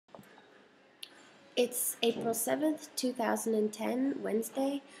It's April 7th, 2010,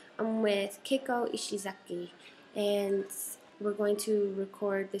 Wednesday. I'm with Keiko Ishizaki, and we're going to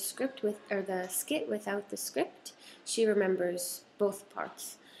record the the skit without the script. She remembers both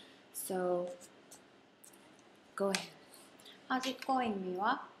parts. So, go ahead. How's it going,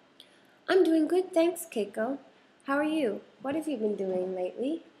 Miwa? I'm doing good, thanks, Keiko. How are you? What have you been doing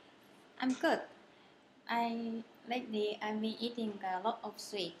lately? I'm good. Lately I've been eating a lot of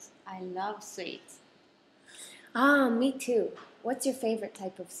sweets. I love sweets. Ah, me too. What's your favorite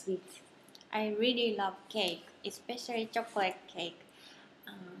type of sweet? I really love cake, especially chocolate cake.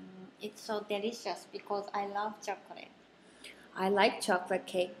 It's so delicious because I love chocolate. I like chocolate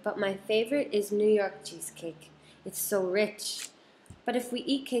cake, but my favorite is New York cheesecake. It's so rich. But if we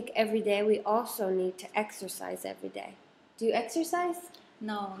eat cake every day, we also need to exercise every day. Do you exercise?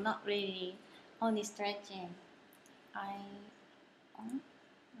 No, not really. Only stretching. I only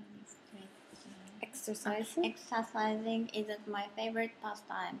stretching. Exercising? Exercising isn't my favorite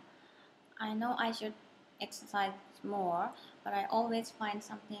pastime. I know I should exercise more, but I always find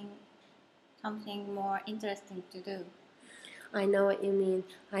something more interesting to do. I know what you mean.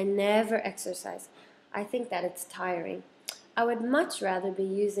 I never exercise. I think that it's tiring. I would much rather be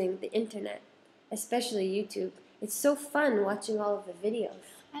using the internet, especially YouTube. It's so fun watching all of the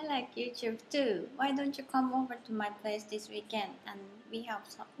videos. I like YouTube too. Why don't you come over to my place this weekend and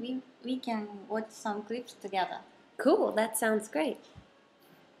we can watch some clips together. Cool, that sounds great.